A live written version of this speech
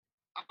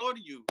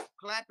applauding you,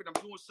 clapping.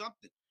 I'm doing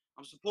something.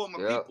 I'm supporting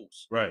my Yep.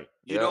 peoples. Right.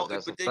 You Yep. know,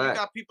 That's a but then you fact.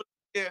 got people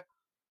there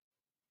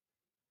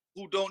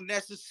who don't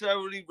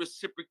necessarily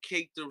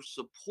reciprocate their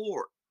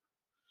support.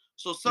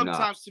 So Nah.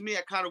 sometimes to me,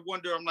 I kind of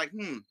wonder. I'm like,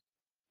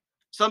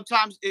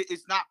 sometimes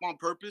it's not on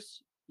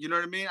purpose. You know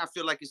what I mean? I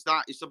feel like it's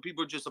not. Some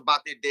people are just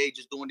about their day,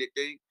 just doing their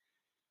thing.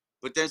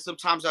 But then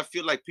sometimes I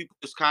feel like people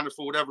just kind of,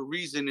 for whatever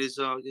reason, is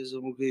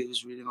okay.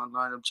 Just reading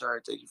online. I'm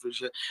tired. Thank you for the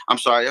shit. I'm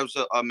sorry. That was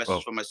a message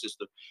Oh. from my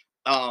sister.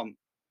 Um,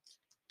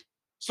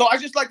 so I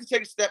just like to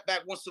take a step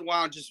back once in a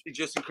while and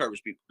just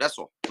encourage people. That's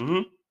all.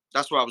 Hmm.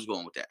 That's where I was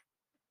going with that.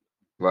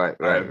 Right.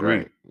 I Right. agree.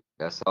 Right.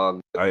 That's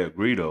all I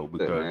agree though, good,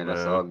 because man.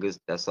 That's all man, good.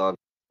 That's all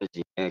good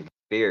energy and good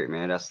spirit,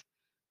 man.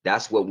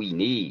 That's what we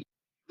need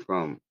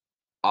from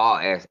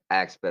all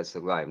aspects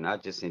of life,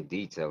 not just in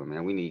detail,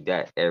 man. We need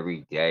that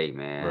every day,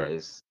 man. right.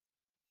 It's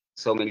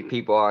so many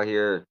people out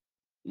here,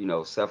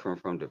 suffering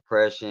from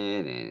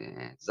depression and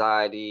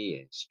anxiety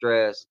and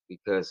stress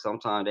because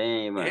sometimes they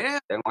ain't even Yeah,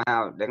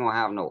 they're gonna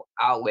have no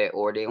outlet,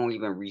 or they don't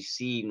even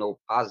receive no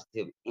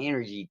positive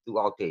energy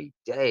throughout their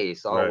day.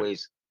 It's Right.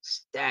 always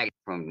stagnant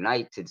from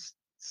night to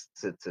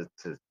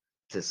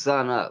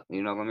sun up.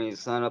 You know what I mean?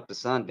 Sun up to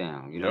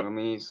sundown. You know Yep. what I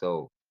mean?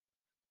 So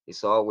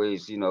it's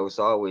always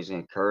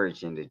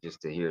encouraging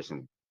to hear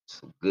some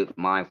good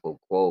mindful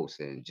quotes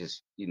and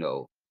just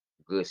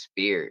good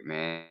spirit,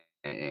 man,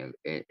 and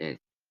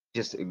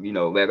just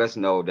let us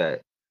know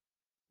that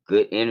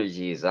good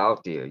energy is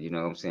out there. You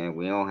know what I'm saying?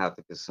 We don't have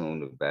to consume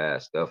the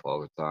bad stuff all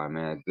the time,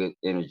 man. Good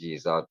energy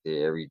is out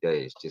there every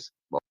day. It's just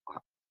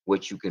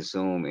what you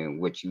consume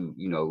and what you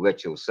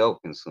let yourself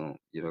consume.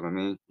 You know what I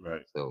mean?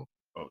 Right. So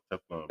Oh,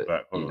 Teflon uh,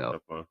 back. Hold you on, know,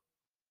 Teflon.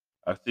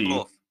 I see you.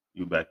 off.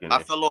 You back in I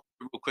there. fell off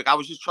real quick. I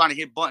was just trying to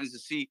hit buttons to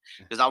see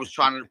because I was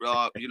trying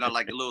to,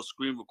 like a little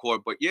screen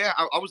record. But yeah,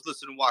 I was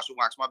listening to Wash and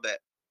Wax. My bad.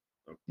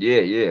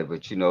 yeah, yeah, but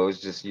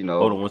it's just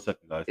Hold on 1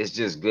 second, guys. it's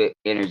just good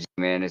energy,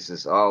 man. It's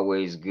just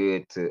always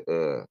good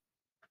to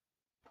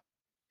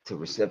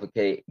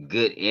reciprocate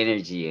good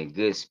energy and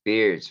good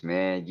spirits,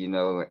 man.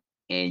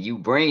 And you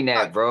bring that,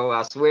 Right. bro.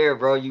 I swear,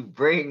 bro. You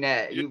bring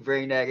that. Yeah. You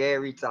bring that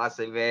every time. I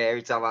say, man.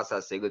 Every time I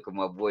say, look at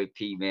my boy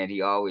P, man.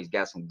 He always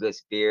got some good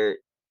spirit,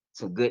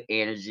 some good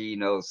energy.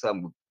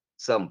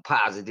 Something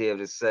positive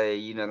to say.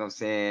 You know what I'm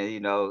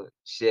saying?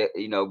 Shit.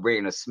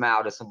 Bringing a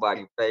smile to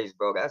somebody's face,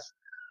 bro.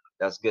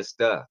 That's good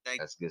stuff. Thank,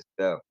 That's good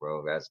stuff,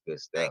 bro. That's good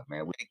thank stuff,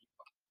 man. We, thank you.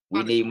 we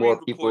On the need screen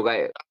more people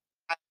record.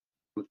 like.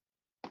 I,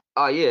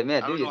 Oh yeah,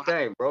 man. I Do don't your know how.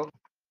 thing, bro.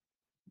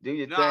 Do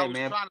your No, I thing, was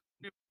man. trying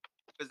to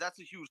because that's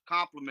a huge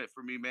compliment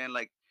for me, man.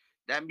 Like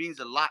that means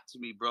a lot to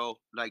me, bro.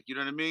 Like you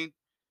know what I mean.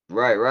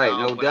 Right, right.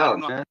 No But I don't doubt,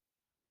 know. man.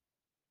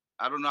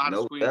 I don't know how to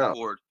No screen doubt.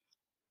 record.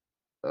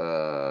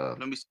 Uh,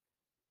 Let me see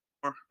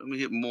more. Let me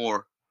hit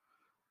more.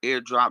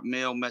 AirDrop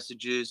mail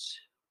messages.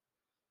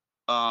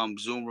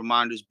 Zoom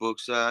reminders,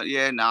 books.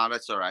 Yeah, nah,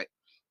 that's all right.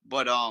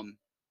 But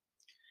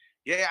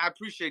yeah, I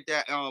appreciate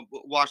that.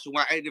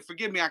 Washington. Hey,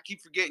 forgive me, I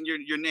keep forgetting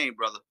your name,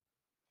 brother.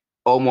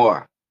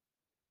 Omar.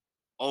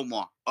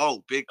 Omar.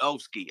 Oh, Big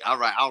Oski. All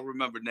right, I'll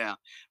remember now.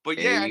 But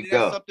There yeah, you that's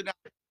go. something that,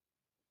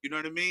 you know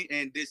what I mean.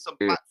 And there's some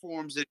Yeah,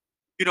 platforms that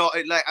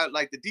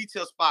like the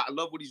detail spot. I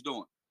love what he's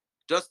doing.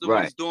 Dustin, what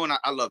right. he's doing,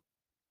 I love.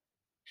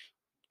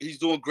 He's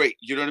doing great.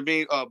 You know what I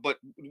mean? But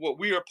what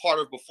we were part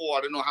of before,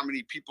 I don't know how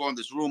many people in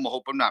this room. I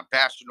hope I'm not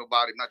bashing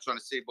nobody. I'm not trying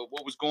to say, but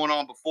what was going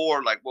on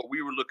before, like what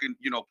we were looking,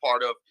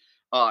 part of,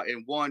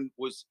 and one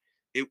was,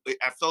 I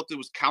felt it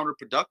was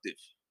counterproductive.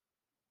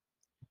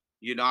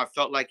 I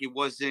felt like it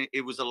wasn't.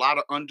 It was a lot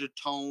of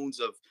undertones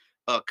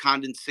of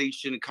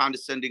condensation and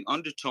condescending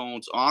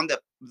undertones on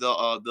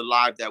the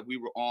live that we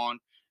were on,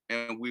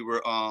 and we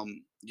were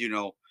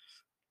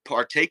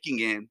partaking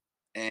in,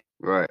 and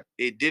Right.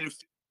 it didn't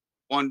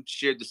one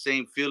shared the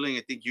same feeling.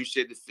 I think you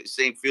shared the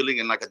same feeling,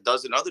 and like a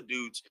dozen other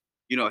dudes,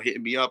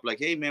 hitting me up like,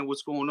 "Hey, man,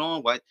 what's going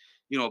on? What,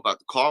 about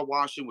the car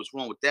washing? What's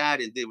wrong with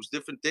that?" And there was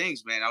different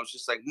things, man. I was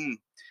just like,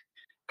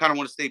 kind of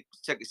want to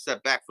take a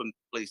step back from the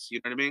place. You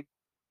know what I mean?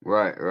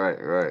 Right, right,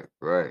 right,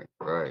 right,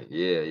 right.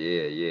 Yeah,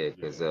 yeah, yeah.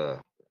 Yeah. Cause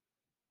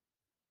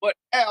But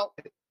now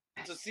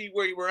to see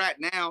where you were at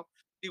now,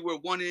 see where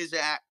one is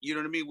at. You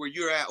know what I mean? Where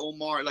you're at,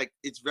 Omar. Like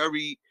it's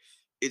very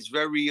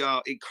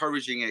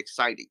encouraging and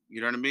exciting.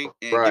 You know what I mean?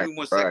 And give right, me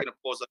one right. second to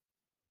pause up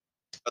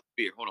the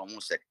beer. Hold on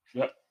 1 second.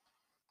 Yep.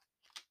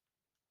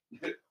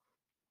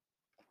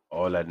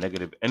 All that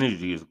negative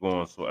energy is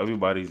gone, so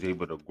everybody's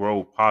able to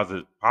grow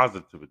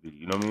positivity.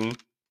 You know what I mean?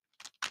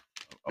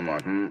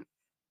 About Mm-hmm.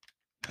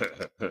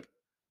 it.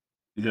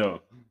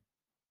 Yo,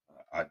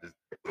 I just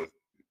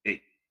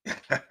hey.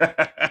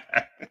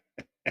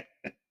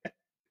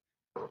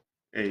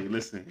 Hey,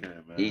 listen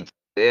here, man. Each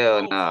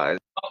hell Oh, nah.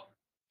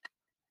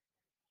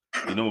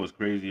 You know what's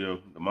crazy, yo?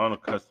 The amount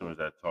of customers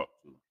I talk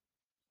to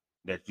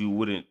that you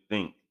wouldn't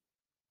think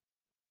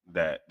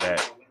that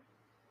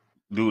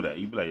do that.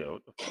 You be like, yo,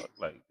 what the fuck?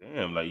 Like,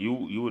 damn, like you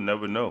would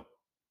never know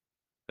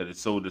that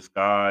it's so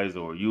disguised,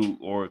 or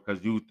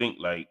because you think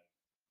like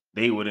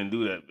they wouldn't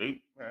do that.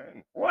 They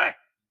man, what?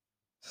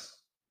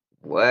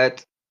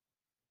 What?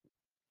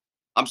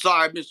 I'm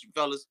sorry I missed you,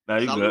 fellas. Now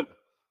you good. Salute.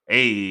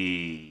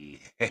 Hey.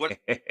 What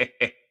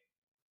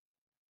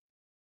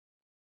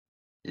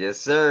Yes,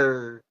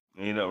 sir.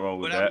 Ain't nothing wrong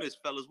with what I that. missed,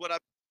 fellas? What I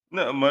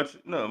Nothing much.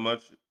 Nothing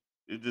much.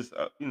 It just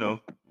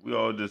we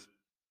all just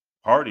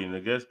partying, I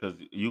guess, because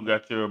you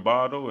got your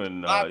bottle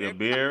and ah, your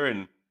beer,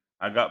 and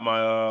I got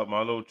my my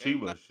little Chiba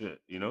everybody,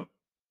 shit. yeah,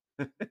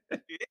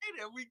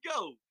 there we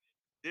go.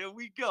 There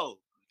we go.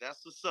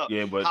 That's what's up.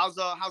 Yeah, but How's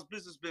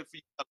business been for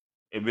you?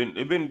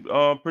 it been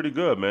pretty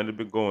good, man. It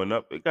been going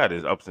up. It got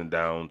its ups and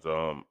downs.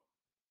 Um,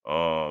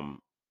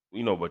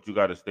 but you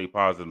got to stay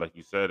positive, like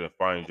you said, and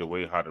find your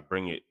way how to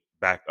bring it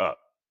back up.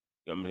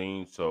 You know what I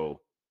mean?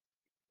 So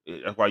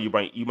that's why you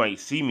might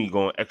see me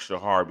going extra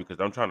hard because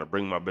I'm trying to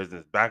bring my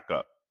business back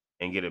up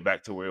and get it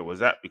back to where it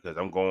was at because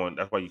I'm going.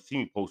 That's why you see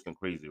me posting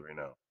crazy right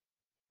now.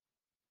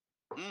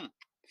 Mm.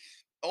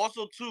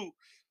 Also, too,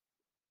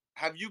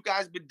 have you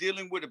guys been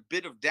dealing with a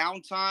bit of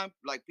downtime,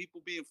 like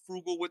people being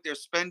frugal with their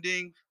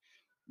spending?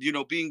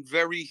 Being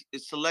very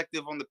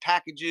selective on the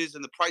packages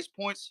and the price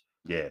points.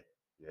 Yeah,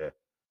 yeah.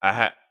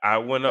 I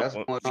went up That's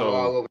on going on all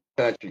so over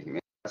the country, man.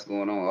 That's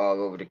going on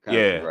all over the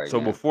country yeah. right So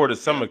now. Yeah. before the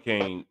summer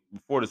came,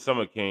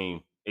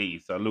 hey,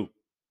 salute.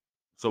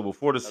 So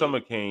before the Salute. summer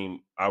came,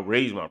 I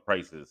raised my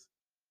prices,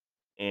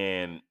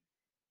 and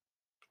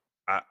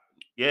I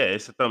yeah,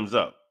 it's a thumbs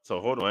up. So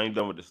hold on, I ain't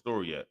done with the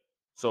story yet.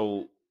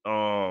 So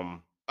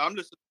I'm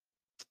listening.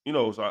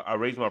 so I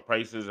raised my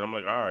prices. And I'm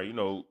like, all right,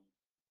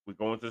 we're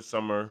going to the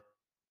summer.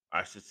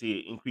 I should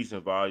see an increase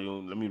in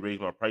volume. Let me raise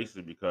my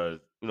prices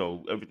because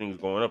everything's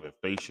going up,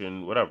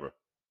 inflation, whatever.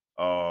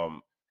 I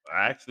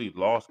actually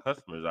lost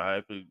customers. I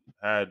actually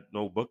had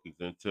no bookings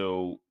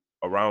until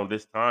around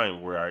this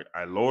time where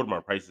I lowered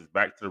my prices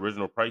back to the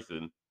original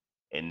pricing,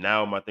 and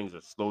now my things are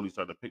slowly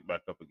starting to pick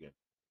back up again.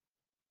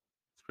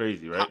 It's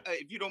crazy, right?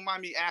 If you don't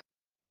mind me asking,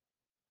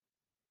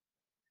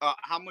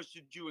 how much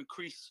did you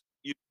increase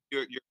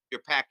your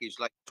package?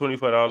 Like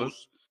 $25.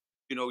 those,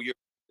 your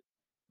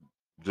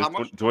how Just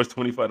much? just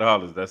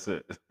 $25. That's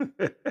it.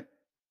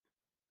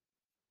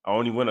 I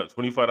only went up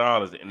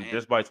 $25, and Man,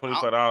 just by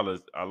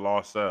 $25, I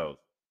lost sales.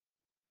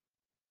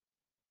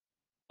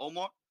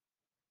 Omar.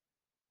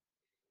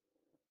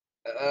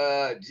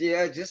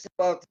 Yeah, just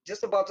about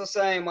the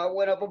same. I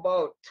went up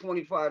about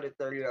 $25 to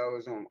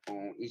 $30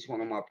 on each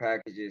one of my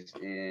packages,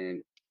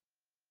 and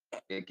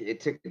it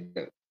took a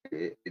dip.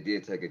 It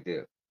did take a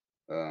dip.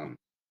 Um,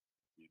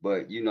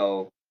 but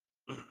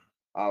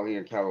out here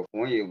in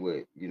California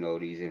with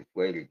these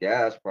inflated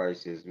gas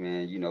prices,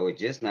 man, it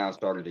just now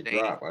started to Damn.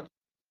 drop.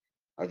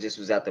 I just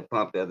was at the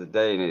pump the other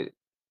day, and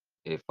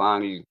it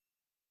finally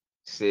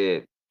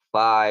said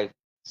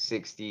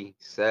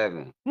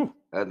 567. Whew.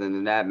 Other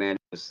than that, man,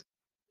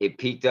 it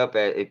peaked up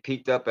at We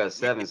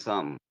 7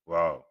 something.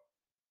 Wow,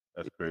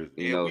 that's crazy.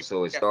 yeah we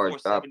So it at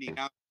started 470 dropping.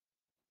 now.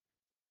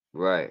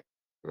 Right,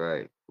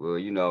 right. Well,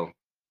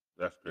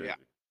 That's Yeah.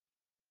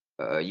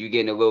 crazy. you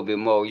getting a little bit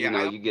more.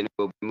 Yeah. You getting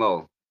a little bit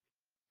more.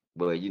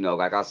 But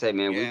like I said,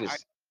 man, Yeah.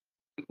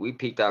 we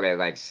peaked out at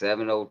like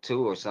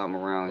 702 or something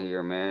around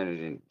here, man,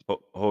 and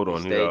Hold it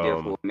on here. stayed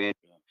there for a minute.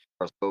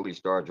 Or slowly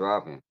start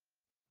dropping.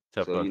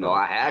 So Teflon Don.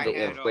 I had I to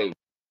had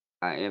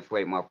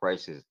inflate my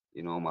prices,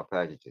 on my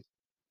packages.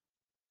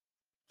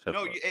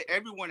 no. Teflon.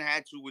 Everyone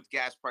had to with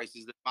gas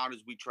prices. The amount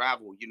as we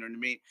travel. You know what I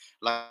mean?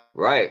 Like,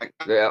 Right. like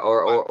Yeah.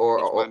 Or my or or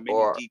package, my or, mini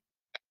or deep.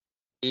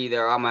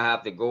 either I'm gonna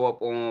have to go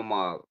up on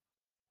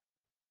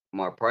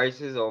my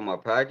prices on my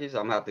package.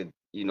 I'm gonna have to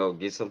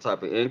get some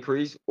type of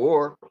increase,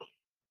 or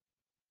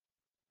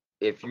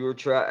if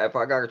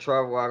I gotta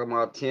travel out of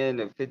my 10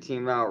 to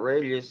 15 mile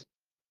radius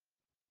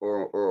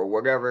or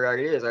whatever that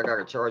is, I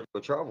gotta charge you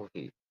a travel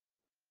fee,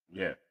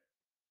 Yeah.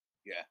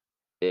 Yeah.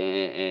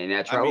 and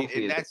that I travel mean,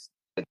 fee and is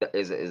that's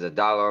is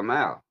 $1 a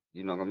mile.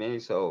 You know what I mean?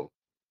 So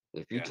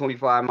if you yeah.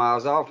 25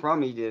 miles out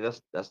from me, then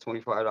that's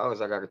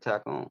 $25 I gotta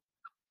tack on.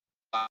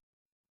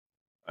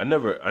 I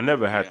never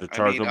had Yeah. to I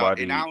charge mean, and I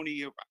nobody.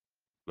 only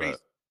But raise.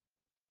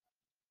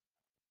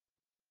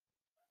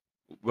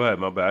 go ahead,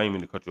 my bad. I didn't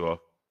mean to cut you off.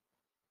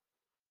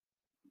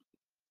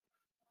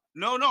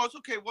 No, no, it's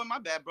okay. Well, my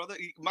bad, brother.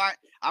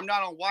 I'm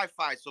not on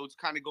Wi-Fi, so it's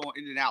kind of going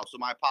in and out. So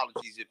my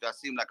apologies if I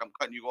seem like I'm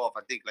cutting you off.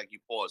 I think like you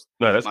paused.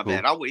 No, that's My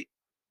bad. cool. I'll wait.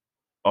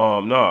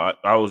 No,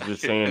 I was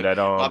just saying that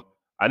my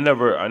I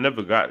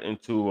never got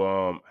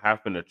into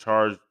having to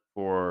charge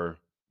for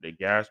the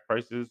gas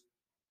prices.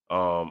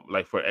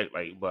 Like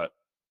but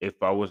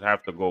if I was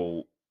have to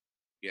go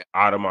yeah.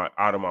 out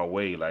of my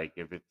way, like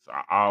if it's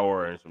an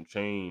hour and some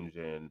change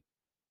and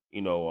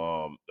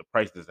the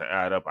price doesn't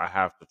add up, I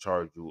have to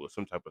charge you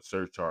some type of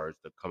surcharge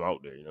to come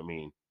out there. You know what I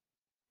mean?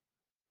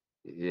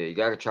 Yeah, you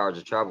gotta charge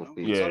a travel No,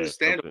 fee. it's Yeah,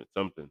 understandable.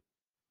 something.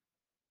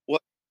 Well,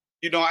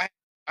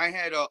 I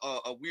had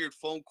a weird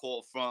phone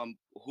call from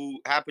who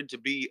happened to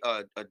be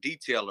a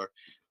detailer,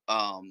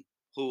 um,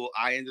 who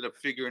I ended up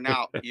figuring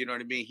out. You know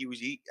what I mean?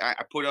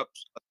 I put up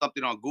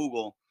something on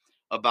Google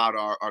about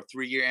our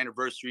 3-year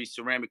anniversary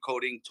ceramic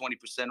coating,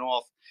 20%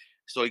 off.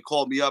 So he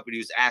called me up and he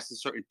was asking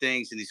certain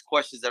things and these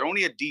questions that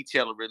only a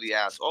detailer really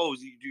asks. Oh,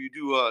 do you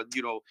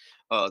do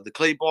the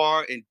clay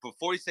bar? And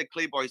before he said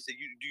clay bar, he said,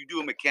 do you do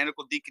a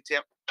mechanical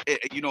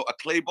a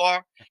clay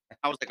bar?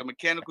 I was like, a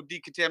mechanical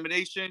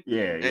decontamination,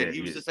 Yeah, and yeah,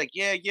 he was yeah. just like,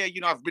 yeah,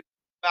 I've been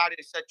about it,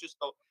 etc.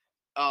 So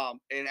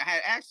and I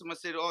had asked him, I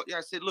said, oh yeah,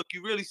 I said, look,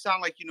 you really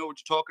sound like you know what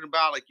you're talking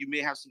about. Like you may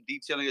have some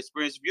detailing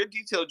experience. If you're a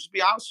detailer, just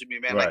be honest with me,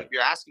 man. Like if Right.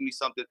 you're asking me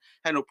something,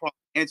 I had no problem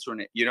answering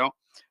it.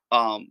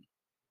 Um,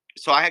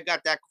 so I had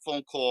got that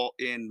phone call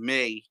in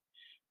May,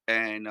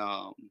 and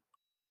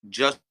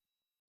just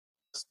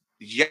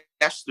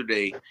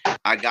yesterday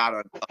I got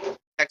a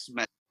text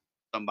message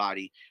from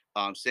somebody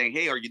saying,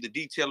 "Hey, are you the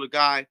detailer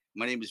guy?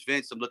 My name is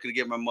Vince. I'm looking to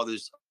get my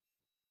mother's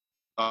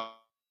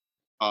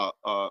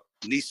uh,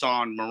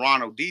 Nissan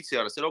Murano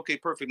detailed." I said, "Okay,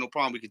 perfect, no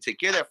problem. We can take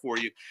care of that for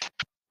you."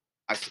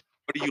 I said,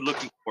 "What are you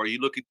looking for? Are you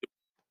looking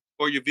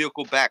for your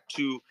vehicle back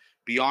to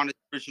beyond its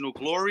original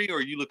glory, or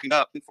are you looking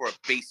up for a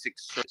basic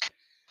service?"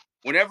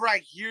 Whenever I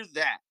hear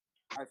that,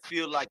 I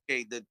feel like,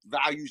 hey, the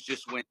values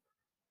just went.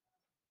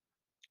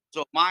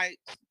 So my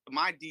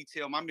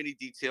mini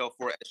detail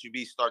for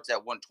SUV starts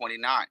at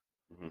 129,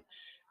 Hmm.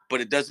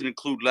 but it doesn't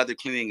include leather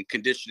cleaning and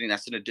conditioning.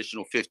 That's an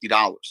additional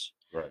 $50.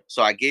 Right.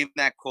 So I gave him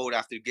that quote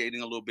after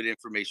getting a little bit of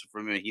information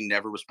from him, and he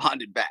never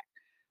responded back.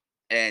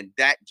 And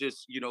that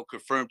just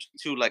confirmed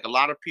too. Like a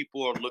lot of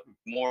people are looking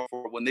more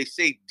for when they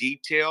say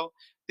detail.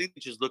 I think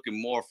they're just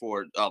looking more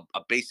for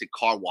a basic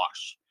car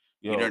wash.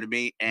 You know Yo, what I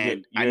mean? yeah,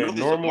 And I yeah. know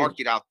there's a Normal.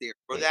 market out there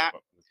for Wait, that.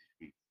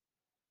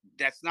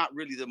 That's not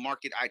really the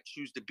market I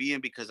choose to be in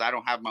because I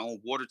don't have my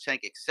own water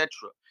tank, etc.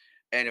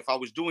 And if I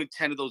was doing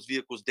 10 of those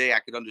vehicles a day, I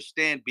could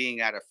understand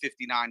being at a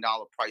 $59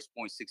 price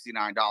point,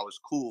 $69,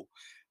 cool.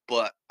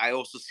 But I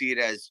also see it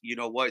as,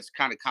 it's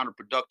kind of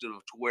counterproductive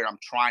to where I'm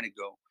trying to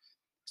go.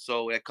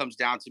 So it comes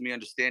down to me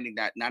understanding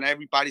that not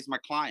everybody's my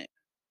client.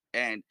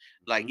 And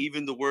like Mhm.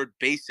 even the word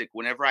basic,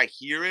 whenever I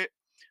hear it,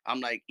 I'm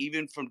like,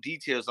 even from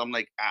details, I'm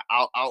like,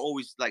 I'll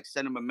always like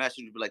send them a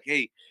message, be like,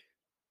 hey,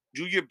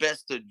 do your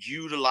best to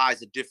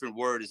utilize a different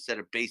word instead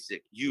of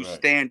basic. Use Right.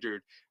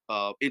 standard,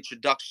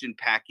 introduction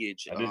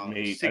package, I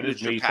just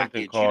signature made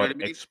something package. You know what called I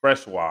mean?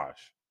 Express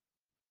Wash,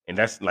 and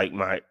that's like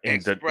that's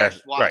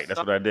Express right. wash, That's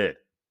some what I did.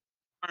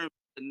 terms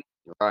are not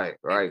Right,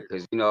 right. standard.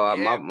 Because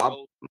Yeah,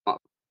 bro. my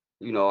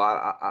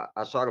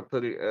I try to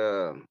put it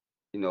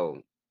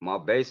my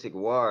basic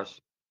wash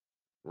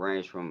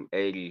range from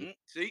 80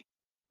 See,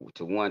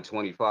 to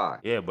 125.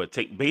 Yeah, but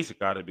take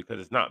basic out of it because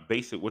it's not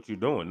basic. What you're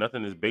doing,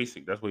 nothing is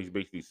basic. That's what he's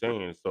basically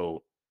saying.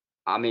 So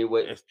I mean,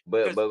 what, it's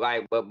because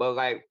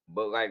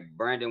but like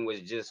Brandon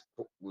was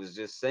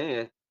just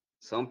saying,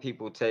 some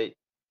people take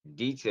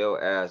detail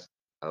as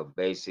a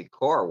basic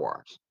car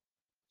wash.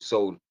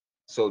 So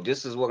so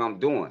this is what I'm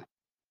doing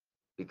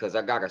because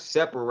I gotta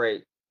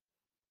separate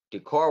the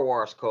car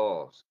wash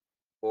calls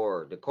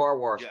or the car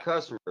wash yes,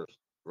 customers,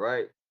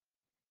 right?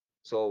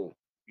 So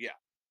yeah.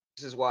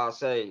 this is why I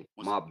say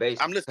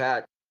I'm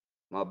listening.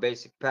 my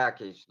basic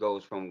package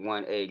goes from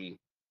 180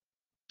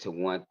 to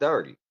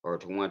 130 or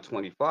to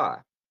 125.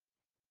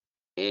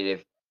 And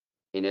if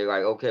and they're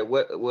like, okay,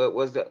 what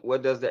does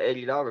the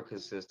 $80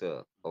 consist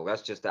of? Oh,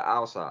 that's just the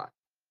outside.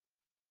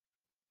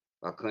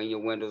 I clean your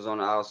windows on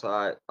the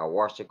outside. I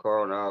wash your car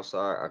on the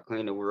outside. I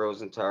clean the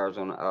wheels and tires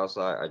on the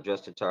outside. I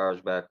dress the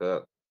tires back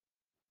up,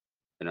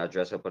 and I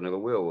dress up another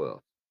wheel well,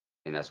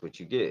 and that's what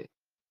you get.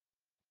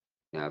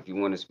 Now, if you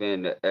want to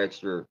spend the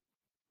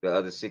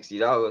other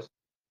 $60,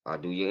 I'll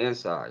do your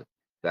inside,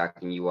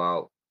 vacuum you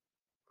out,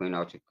 clean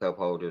out your cup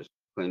holders,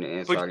 clean the But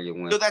inside of your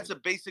that's windows. a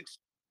basic.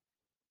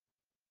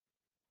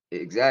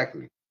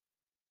 Exactly,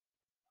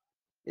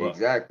 well,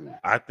 exactly.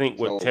 I think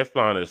what So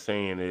Teflon is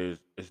saying is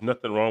there's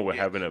nothing wrong with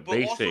Yeah, having a but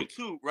also basic.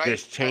 too, right?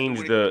 Just change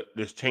When it the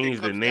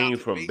comes down name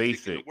to from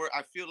basic and the basic. word,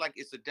 I feel like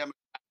it's a demo.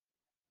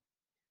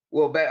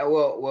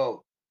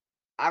 well,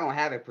 I don't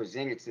have it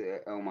presented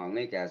on my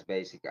link as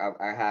basic.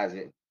 I has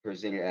it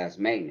presented as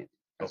maintenance,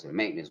 as a Okay.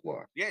 maintenance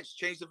wash. Yeah, it's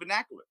changed the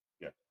vernacular.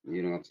 Yeah.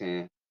 You know what I'm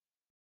saying?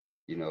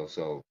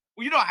 So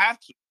Well, you don't have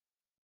to.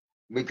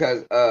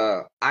 because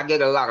I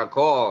get a lot of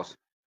calls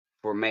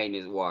for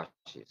maintenance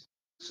washes,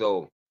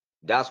 so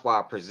that's why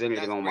I presented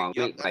it That's on great. my Yep,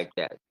 link that's like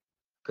that.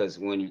 Because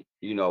when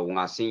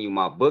I send you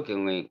my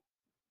booking link,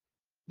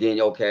 then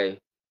okay,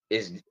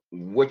 is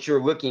what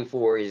you're looking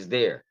for is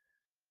there.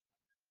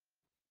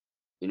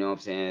 You know what I'm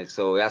saying?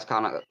 So that's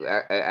kind of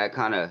I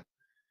kind of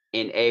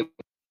enable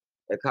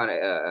it kind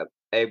of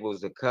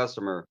enables the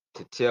customer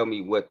to tell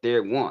me what they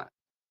want.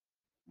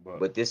 But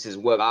But this is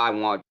what I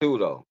want too,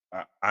 though.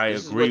 I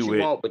This is agree what you with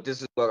want, but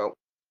this is what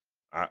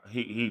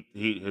he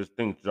his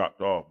thing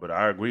dropped off, but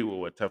I agree with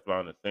what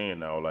Teflon is saying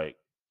now. Like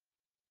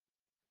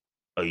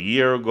a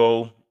year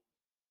ago,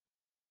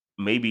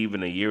 maybe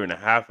even a year and a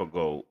half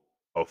ago,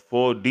 a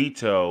full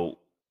detail,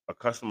 a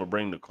customer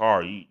bring the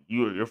car,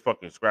 you're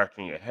fucking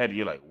scratching your head.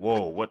 You're like,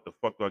 whoa, what the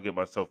fuck do I get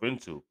myself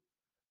into?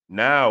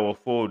 Now a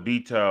full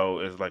detail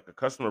is like a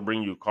customer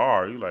bring you a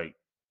car, you like,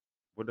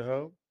 what the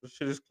hell? This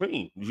shit is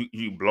clean.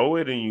 You blow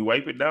it and you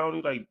wipe it down.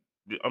 You're like,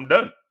 I'm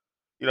done.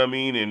 You know what I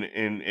mean?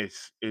 And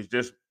it's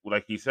just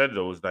like he said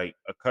though, is like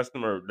a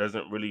customer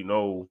doesn't really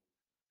know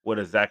what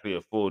exactly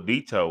a full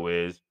detail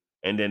is,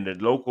 and then the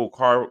local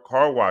car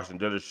wash and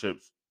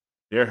dealerships,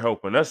 they're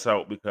helping us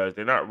out because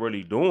they're not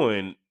really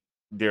doing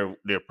their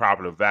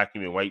proper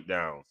vacuum and wipe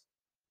downs.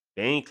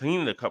 They ain't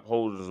cleaning the cup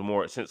holders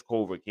more since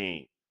COVID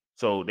came.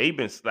 So they've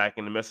been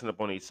slacking and messing up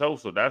on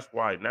themselves. So that's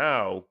why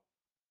now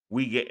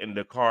we get in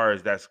the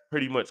cars that's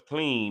pretty much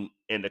clean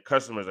and the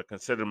customers are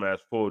considering them as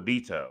full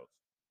details.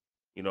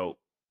 You know,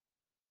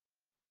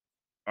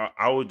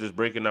 I was just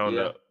breaking down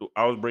Yeah.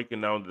 I was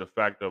breaking down the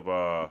fact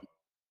of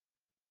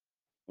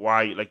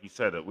why, like you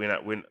said,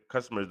 when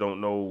customers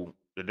don't know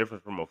the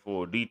difference from a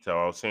full detail.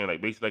 I was saying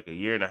like basically like a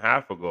year and a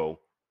half ago,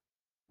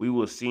 we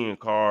was seeing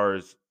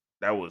cars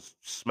that was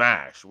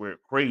smashed. We're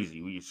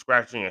crazy. We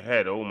scratching your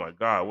head. Oh my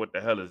God, what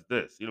the hell is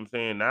this? You know what I'm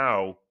saying?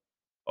 Now,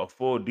 a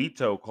full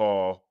detail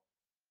call,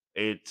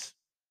 it's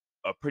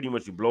pretty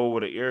much you blow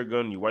with an air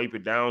gun, you wipe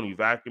it down, you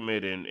vacuum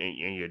it, and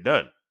you're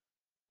done.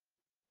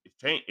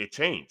 It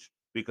changed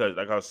because,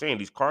 like I was saying,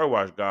 these car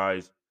wash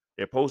guys,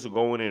 they're supposed to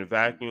go in and Mhm.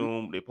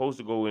 vacuum. They're supposed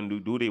to go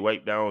and do their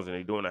wipe downs, and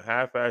they're doing a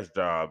half-ass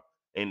job.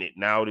 And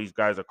now these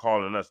guys are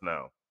calling us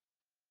now.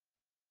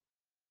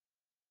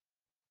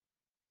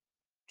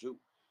 True.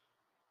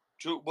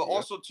 True. But Yeah.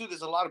 also too,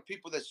 there's a lot of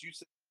people that's used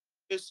to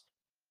this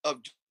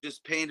of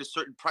just paying a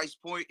certain price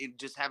point and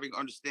just having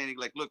understanding.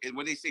 Like, look, and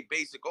when they say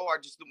basic, oh, I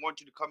just want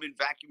you to come in,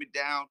 vacuum it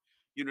down.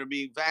 You know what I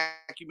mean?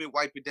 Vacuum it,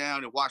 wipe it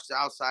down, and wash the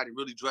outside and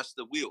really dress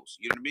the wheels.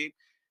 You know what I mean?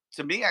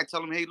 To me, I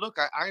tell them, hey, look,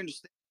 I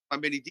understand how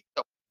many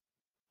details.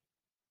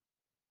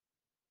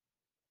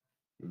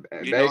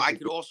 You know, I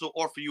could Basically, also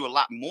offer you a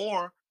lot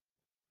more.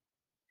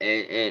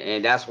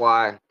 and that's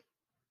why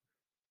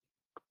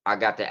I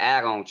got the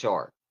add-on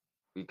chart,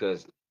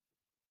 because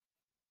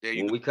There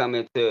you when go. we come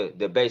into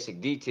the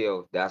basic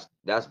detail, that's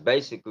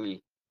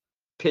basically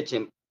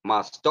pitching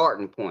my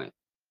starting point.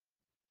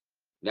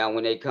 Now,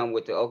 when they come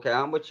with the, okay,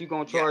 how much you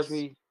gonna charge Yes.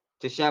 me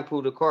to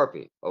shampoo the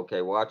carpet?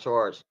 Okay, well, I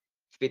charge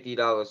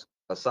 $50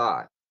 a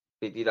side,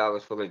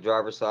 $50 for the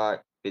driver's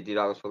side,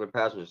 $50 for the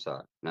passenger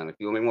side. Now, if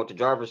you only want the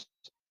driver's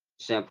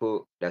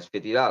shampoo, that's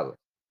 $50.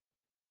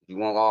 If you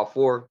want all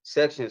 4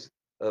 sections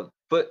of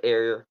foot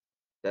area,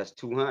 that's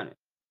 200,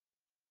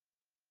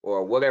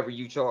 or whatever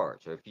you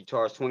charge. Or if you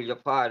charge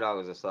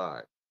 $25 a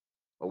side,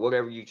 or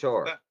whatever you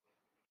charge, Yeah.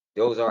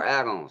 those are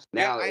add-ons.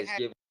 Yeah, Now I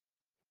had.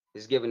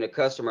 it's giving the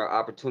customer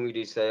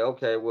opportunity to say,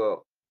 okay,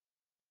 well,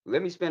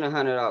 let me spend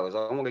 $100.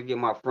 I want to get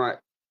my front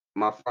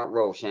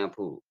row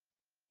shampoo,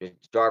 the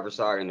driver's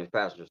side and the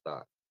passenger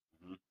side.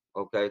 Mhm.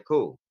 Okay,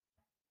 cool.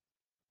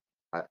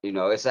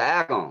 It's an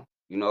add-on.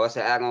 It's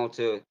an add-on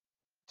to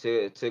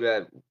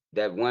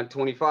that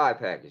 125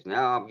 package.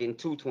 Now I'm getting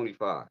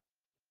 225.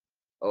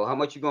 Oh, how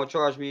much you gonna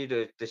charge me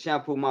to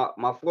shampoo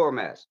my floor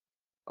mats?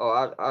 Oh,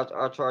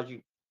 I'll charge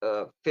you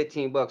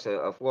 $15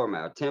 a floor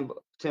mat,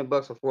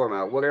 $10 a floor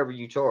mat, whatever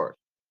you charge.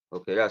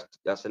 Okay,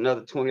 that's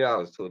another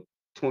 $20 to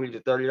 $20 to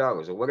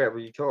 $30 or whatever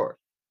you charge.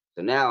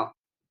 So now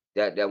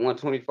that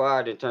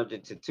 125 then turns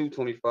into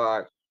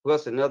 225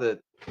 plus another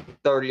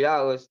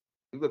 $30.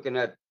 You're looking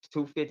at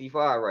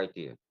 255 right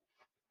there.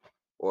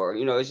 Or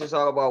it's just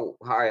all about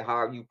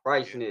how you Yeah.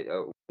 pricing it.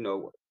 You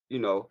know,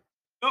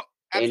 No,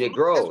 and it absolutely. That's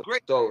grows.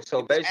 great. So It's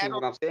basically, add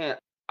on. what I'm saying,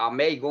 I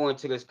may go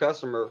into this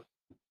customer,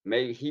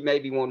 maybe he may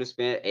be wanting to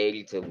spend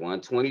 80 to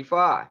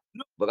 125,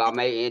 No, but I you,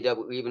 may end up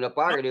leaving up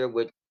out no, of there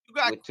with you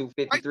got with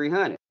 250, price.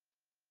 300.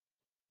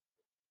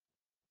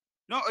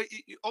 No,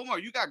 Omar,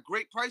 you got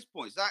great price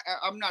points.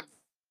 I'm not.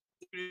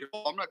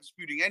 I'm not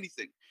disputing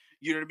anything.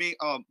 You know what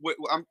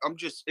I mean? I'm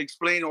just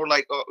explaining, or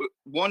like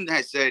one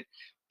has said,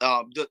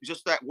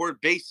 just that word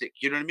basic.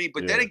 You know what I mean?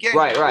 But then Yeah. again, you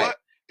Right, know right. what?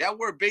 That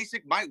word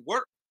basic might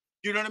work.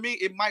 You know what I mean?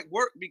 It might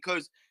work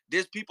because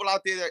there's people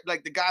out there that,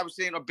 like the guy was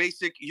saying, a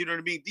basic. You know what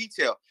I mean?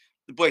 Detail.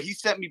 But he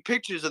sent me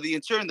pictures of the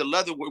interior, and the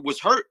leather was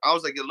hurt. I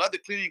was like, the leather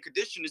cleaning and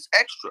condition is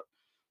extra.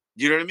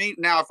 You know what I mean?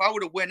 Now, if I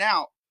would have went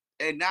out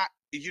and not,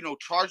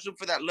 charged him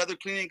for that leather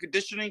cleaning and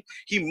conditioning,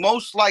 he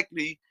most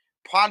likely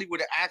probably would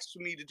have asked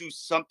me to do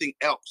something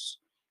else.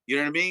 You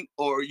know what I mean?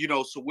 Or,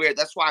 so where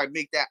that's why I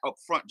make that up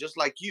front, just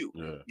like you,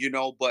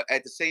 Yeah. but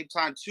at the same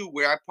time too,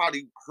 where I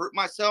probably hurt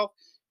myself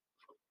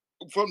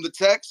from the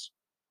text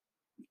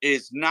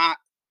is not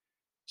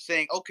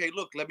saying, okay,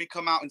 look, let me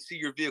come out and see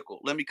your vehicle.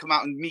 Let me come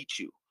out and meet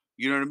you.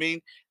 You know what I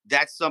mean?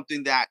 That's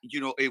something that,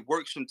 it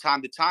works from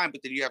time to time,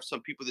 but then you have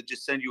some people that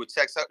just send you a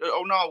text.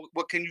 Oh, no,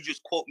 what can you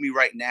just quote me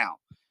right now?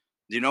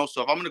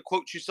 So if I'm going to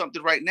quote you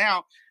something right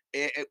now,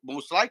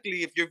 most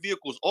likely if your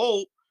vehicle's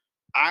old,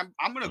 I'm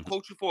going to Mhm.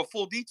 quote you for a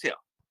full detail.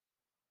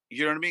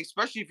 You know what I mean?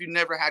 Especially if you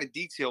never had a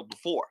detail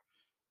before.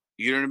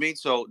 You know what I mean?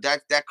 So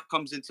that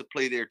comes into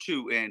play there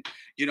too. And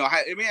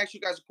let me ask you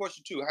guys a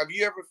question too. Have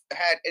you ever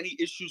had any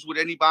issues with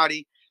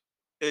anybody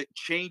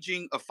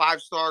changing a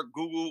 5-star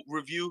Google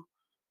review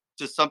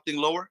to something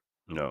lower?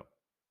 No.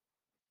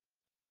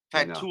 I've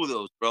had No. two of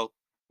those, bro.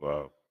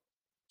 Wow.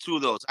 Two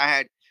of those.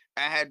 I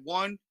had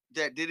one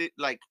that did it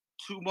like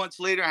 2 months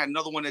later. I had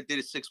another one that did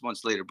it 6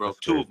 months later, bro. That's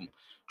Two of crazy. them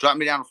dropped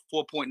me down to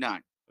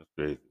 4.9. That's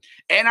crazy.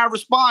 And I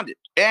responded,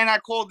 and I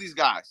called these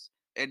guys,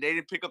 and they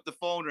didn't pick up the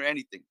phone or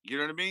anything. You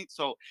know what I mean?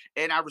 So,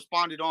 and I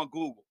responded on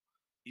Google,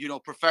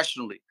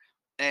 professionally.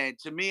 And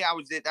to me, I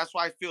was there. That's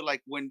why I feel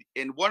like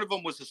and one of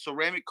them was a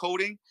ceramic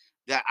coating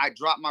that I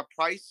dropped my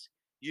price,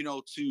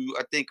 to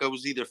I think it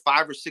was either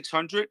 500 or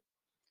 600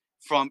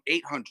 from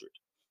 800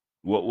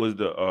 What was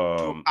the to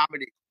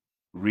accommodate.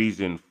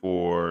 reason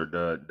for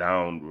the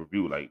down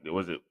review? Like,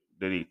 was it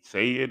did they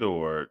say it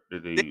or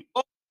did They they?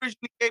 both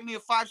originally gave me a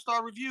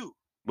 5-star review.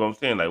 But I'm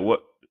saying, like,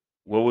 what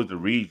was the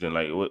reason?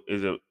 Like, what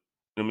is it? You know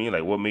what I mean,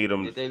 like, what made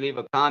them? Did they leave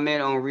a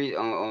comment on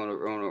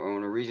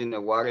the reason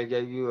that why they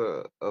gave you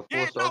a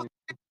Yeah, 4-star no, review?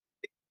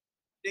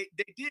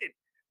 they did.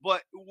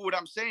 But what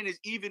I'm saying is,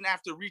 even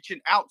after reaching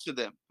out to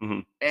them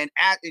Mhm. and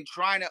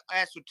trying to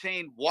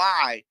ascertain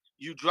why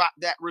you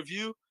dropped that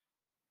review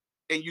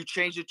and you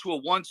changed it to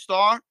a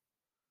 1-star,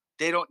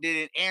 they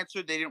didn't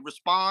answer, they didn't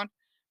respond.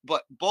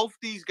 But both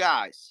these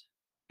guys,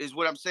 is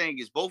what I'm saying,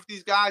 is both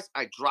these guys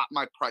I dropped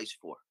my price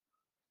for.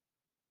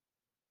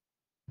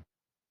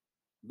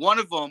 One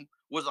of them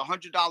was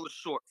 $100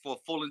 short for a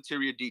full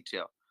interior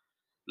detail.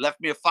 Left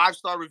me a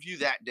 5-star review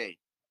that day.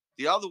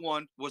 The other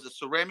one was a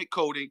ceramic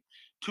coating,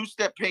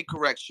 2-step paint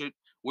correction,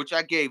 which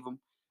I gave him,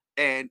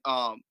 and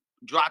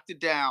dropped it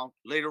down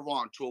later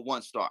on to a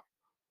 1-star.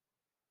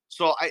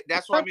 So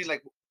that's what I mean.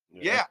 Like,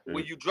 Yeah, yeah, that's when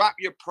crazy. you drop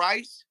your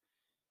price,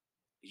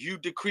 you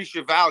decrease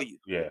your value.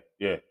 Yeah,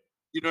 yeah,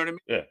 You know what I mean?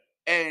 yeah.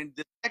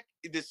 And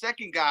the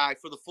second guy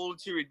for the full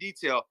interior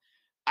detail,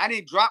 I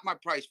didn't drop my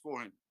price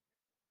for him.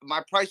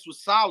 My price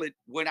was solid.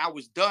 When I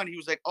was done, he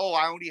was like, "Oh,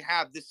 I only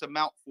have this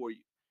amount for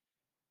you."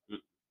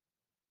 Mm.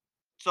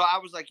 So I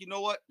was like, you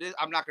know what?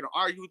 I'm not going to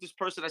argue with this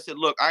person. I said,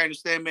 look, I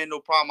understand, man. No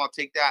problem. I'll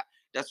take that.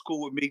 That's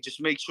cool with me. Just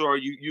make sure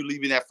you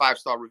leave me that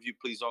 5-star review,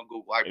 please, on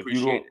Google. I If you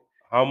appreciate don't, it.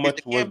 how He's like,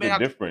 much yeah, was the man.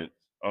 difference?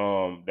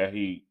 That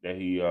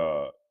he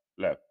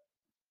left.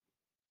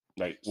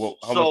 Like, what?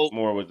 How much So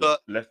more was the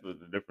the, less was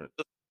the difference?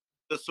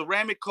 the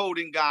ceramic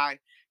coating guy,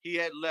 he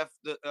had left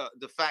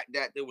the fact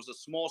that there was a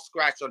small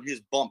scratch on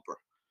his bumper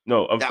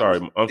No, I'm that was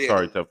sorry. I'm there.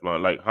 sorry,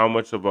 Teflon. Like, how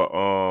much of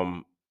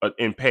a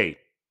in pay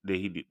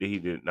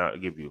did not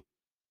give you?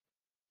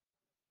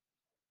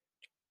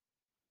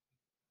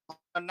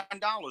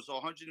 $9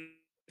 or 100.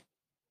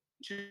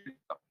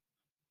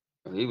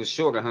 He was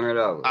short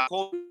 $100.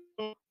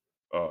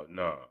 Oh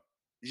no.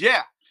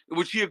 Yeah,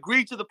 which he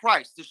agreed to the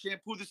price to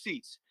shampoo the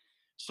seats.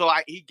 So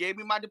he gave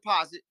me my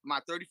deposit, my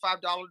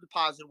 $35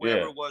 deposit,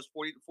 whatever Yeah. it was,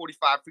 40 to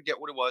 45, forget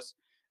what it was.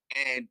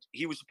 And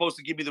he was supposed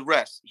to give me the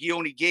rest. He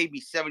only gave me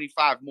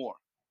 75 more.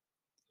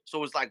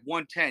 So it's like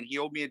 110. He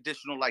owed me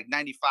additional like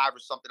 95 or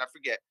something. I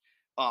forget.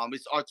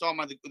 It's on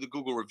the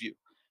Google review.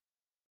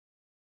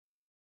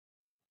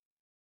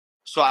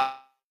 So I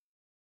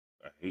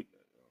hate that.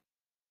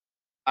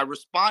 I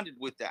responded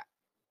with that.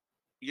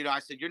 I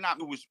said, you're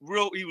not,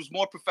 he was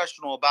more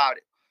professional about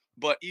it.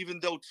 But even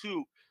though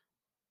too,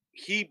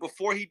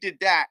 before he did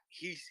that,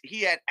 he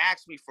had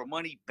asked me for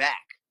money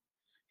back.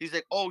 He's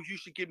like, oh, you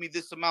should give me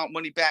this amount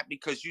money back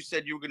because you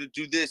said you were going to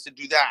do this and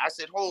do that. I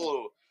said,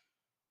 oh,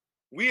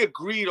 we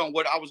agreed on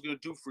what I was going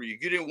to do for you.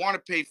 You didn't want to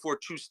pay for a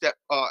 2-step.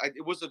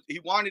 He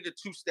wanted a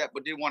 2-step,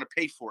 but didn't want to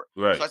pay for it.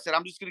 So Right. I said,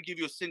 I'm just going to give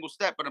you a single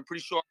step, but I'm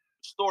pretty sure I'll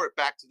restore it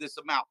back to this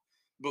amount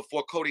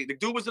before coating. The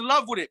dude was in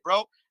love with it,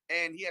 bro.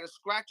 And he had a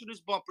scratch on his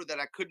bumper that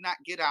I could not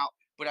get out.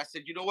 But I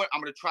said, you know what?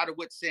 I'm going to try to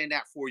wet sand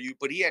that for you.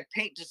 But he had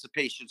paint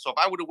dissipation. So if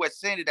I would have wet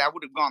sanded that, I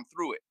would have gone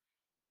through it.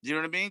 You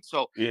know what I mean?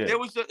 So Yeah. there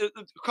was a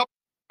couple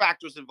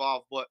factors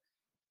involved. But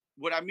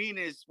what I mean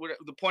is,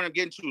 the point I'm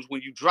getting to is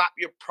when you drop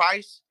your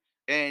price,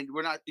 and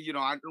we're not, I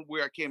don't know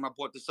where I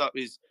brought this up,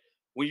 is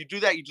when you do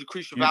that, you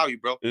decrease your You value,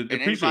 bro. it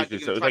And anybody depreciates you're gonna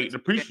itself. It's try to like take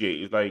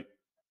depreciate. It's like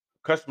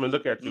customer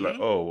look at you like,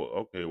 advantage. oh,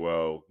 okay,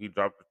 well, he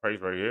dropped the price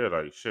right here.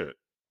 Like, shit.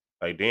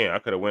 Like, damn, I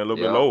could have went a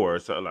little bit Yeah, lower or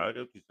something. Like, I get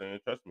what you're saying.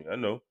 Trust me, I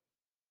know.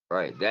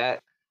 right.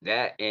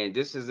 And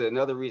this is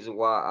another reason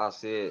why I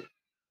said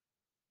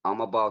I'm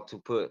about to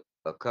put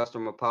a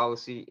customer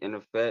policy in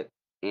effect.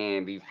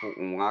 And before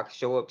when I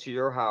show up to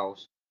your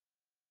house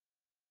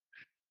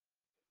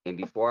and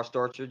before I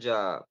start your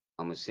job,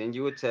 I'm gonna send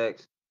you a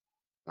text.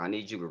 I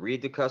need you to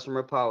read the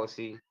customer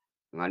policy,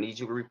 and I need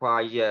you to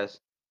reply yes.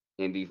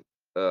 And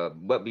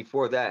but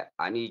before that,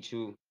 I need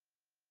you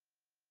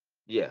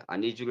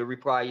to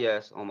reply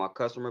yes on my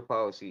customer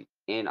policy,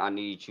 and I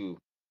need you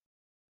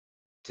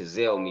to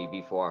Zell me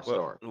before I Well,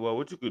 start. well,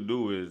 what you could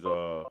do is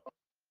for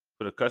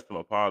the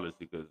customer policy,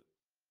 because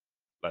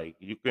like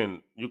you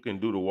can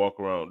do the walk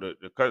around the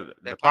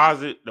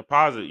Deposit,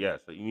 deposit,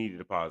 yes, so you need a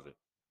deposit.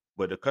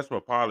 But the customer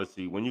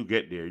policy, when you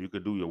get there, you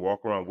could do your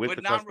walk around with but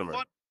the customer.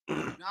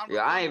 non-refundable, Yeah,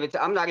 non-refundable.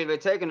 I'm not even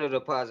taking the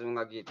deposit when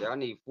I get there. I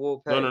need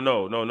full No, no, pay.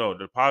 no, no, no.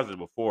 The deposit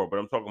before, but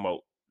I'm talking about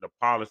the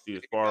policy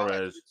as There you far go. I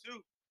do it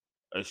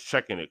as too.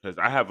 checking it, because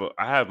I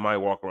have my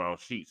walk around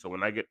sheet. So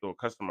when I get to a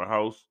customer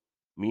house,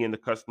 me and the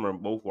customer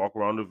both walk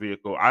around the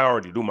vehicle. I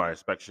already do my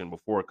inspection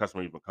before a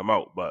customer even come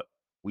out, but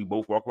we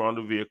both walk around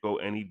the vehicle.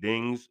 Any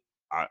dings,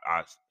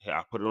 I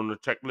put it on the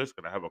checklist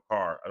because I have a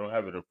car. I don't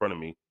have it in front of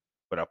me,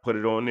 but I put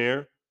it on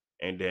there,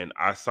 and then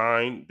I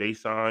signed, they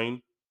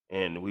signed,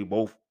 and we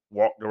both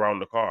walked around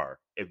the car.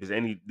 If there's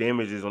any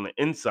damages on the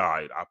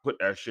inside, I put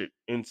that shit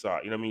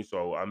inside. You know what I mean?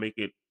 So I make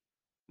it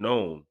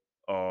known.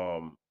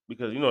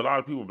 Because a lot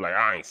of people be like,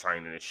 I ain't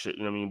signing this shit.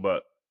 You know what I mean?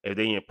 But if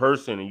they in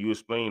person and you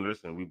explain,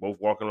 listen, we both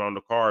walking around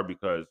the car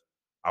because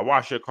I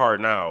wash your car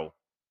now.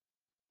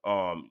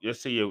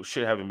 Let's say your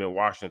shit haven't been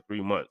washed in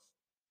 3 months,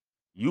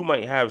 you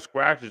might have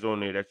scratches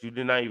on there that you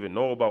did not even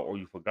know about or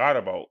you forgot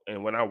about.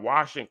 And when I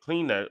wash and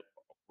clean that,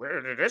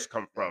 where did this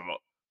come Yeah, from?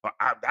 But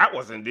that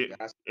wasn't it.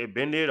 that's It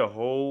been there the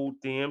whole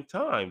damn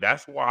time.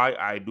 That's why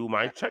I do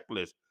my that.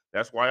 checklist.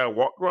 That's why I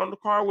walked around the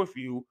car with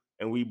you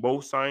and we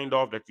both signed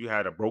off that you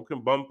had a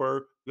broken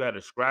bumper, you had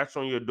a scratch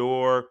on your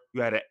door,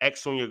 you had an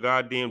X on your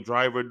goddamn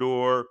driver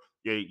door.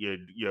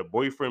 Your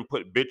boyfriend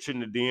put bitch in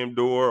the damn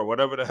door or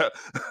whatever the hell.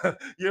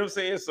 You know what I'm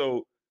saying?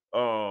 So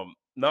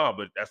no,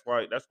 but that's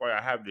why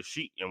I have the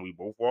sheet and we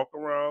both walk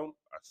around.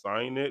 I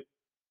sign it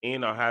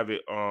and I have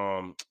it.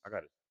 I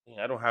got it.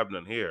 I don't have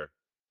none here.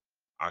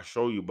 I'll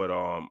show you, but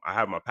I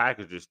have my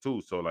packages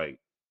too. So like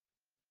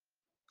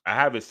I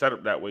have it set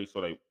up that way so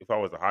like if I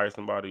was to hire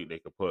somebody, they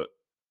could put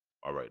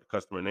all right, the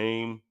customer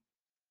name,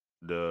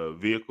 the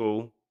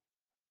vehicle,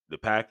 the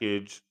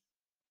package,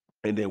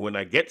 and then when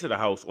I get to the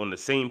house on the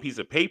same piece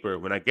of paper,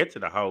 when I get to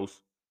the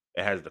house,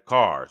 it has the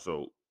car.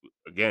 So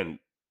again,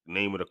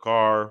 name of the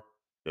car,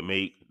 the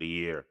make, the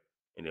year.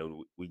 And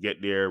then we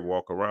get there,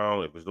 walk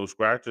around. If there's no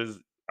scratches,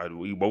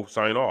 we both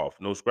sign off.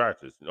 No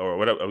scratches or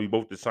whatever. We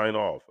both just sign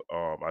off.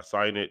 I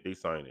sign it, they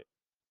sign it.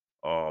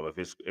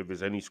 If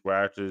it's any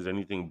scratches,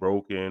 anything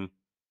broken,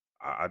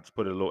 I just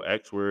put a little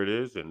X where it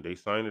is, and they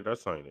sign it. I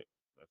sign it.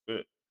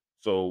 That's it.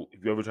 So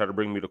if you ever try to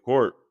bring me to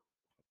court,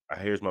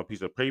 here's my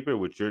piece of paper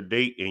with your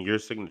date and your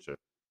signature.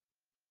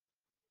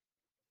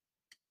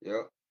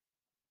 Yep,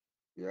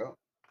 yep,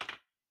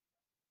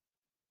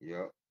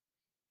 yep.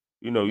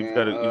 You just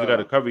Man,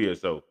 gotta cover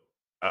yourself.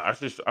 I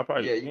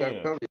probably yeah, you gotta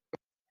can. cover it.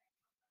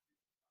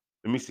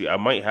 Let me see. I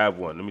might have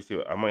one. Let me see.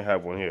 I might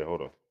have one here.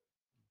 Hold on.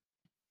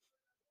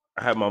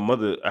 I have my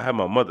mother.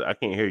 I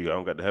can't hear you. I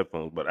don't got the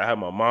headphones, but I have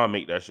my mom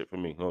make that shit for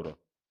me. Hold on.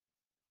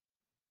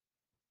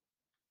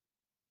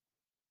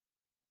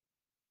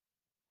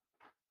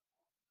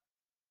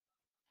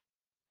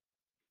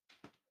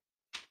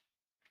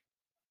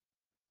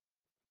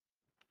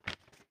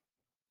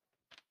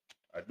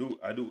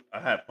 I do. I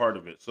had part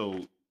of it.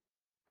 So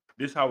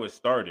this how it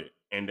started,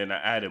 and then I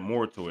added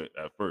more to it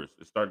at first.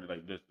 It started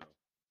like this though.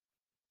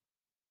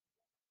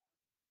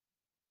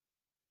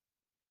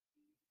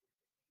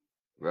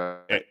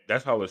 Right,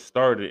 That's how it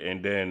started,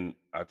 and then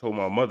I told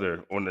my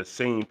mother on the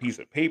same piece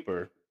of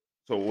paper.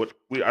 So what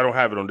we I don't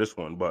have it on this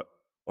one, but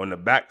on the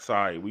back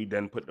side, we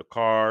then put the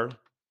car,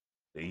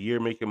 the year,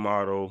 make, and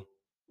model.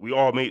 We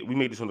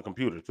made this on the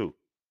computer too.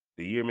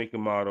 The year, make,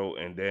 and model,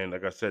 and then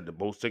like I said, the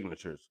both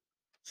signatures.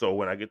 So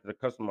when I get to the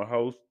customer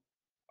house,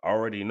 I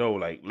already know.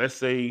 Like, let's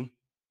say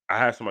I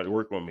have somebody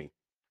work on me,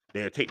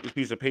 they'll take this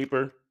piece of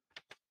paper,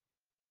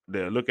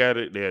 they'll look at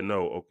it, they'll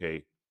know.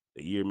 Okay,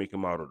 the year, make,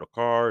 and model, the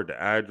car, the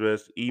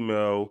address,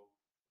 email,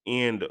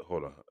 and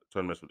hold on,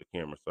 trying to mess with the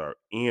camera. Sorry,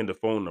 and the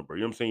phone number.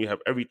 You know what I'm saying? You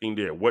have everything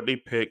there. What they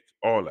picked,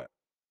 all that.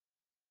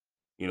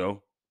 You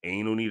know, and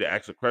you don't need to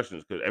ask the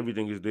questions because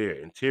everything is there.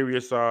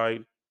 Interior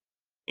side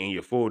and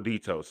your full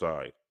detail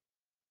side.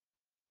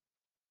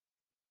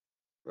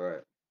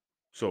 right.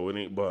 So it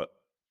ain't but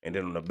and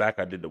then on the back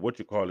I did the what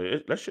you call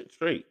it. That shit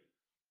straight.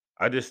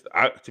 To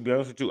be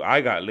honest with you,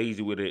 I got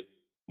lazy with it,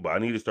 but I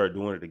need to start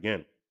doing it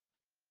again.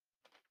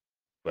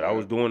 But I Yeah,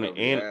 was doing it cover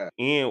your and ass.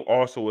 and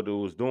also what it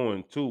was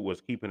doing too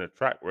was keeping a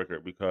track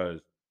record because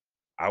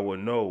I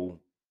would know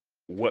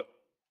what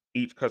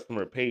each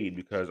customer paid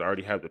because I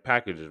already have the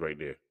packages right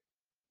there.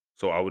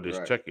 So I would just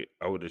Right, check it.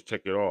 I would just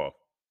check it off.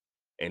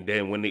 And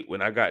then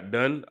when I got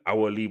done, I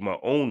would leave my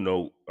own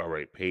note, all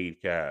right,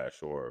 paid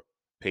cash or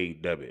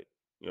paid debit.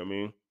 You know what I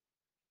mean?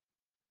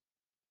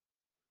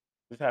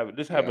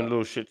 Just having yeah,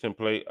 little shits in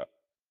play.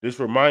 This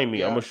remind me,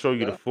 yeah, yeah. I'm gonna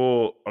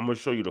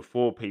show you the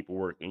full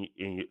paperwork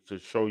to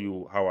show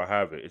you how I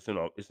have it. It's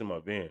in my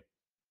van.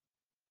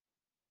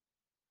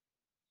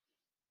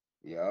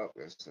 Yeah,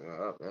 that's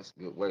a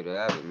good way to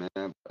have it,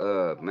 man.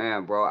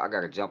 Man, bro, I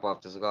gotta jump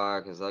off this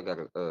guy because I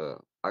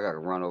gotta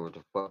run over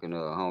to fucking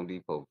Home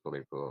Depot for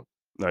they call.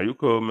 Now you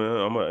cool, man.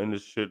 I'm gonna end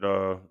this shit.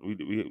 I'm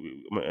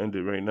gonna end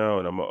it right now,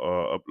 and I'm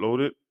gonna upload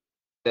it.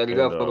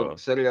 And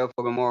Set it up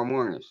for tomorrow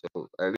morning. So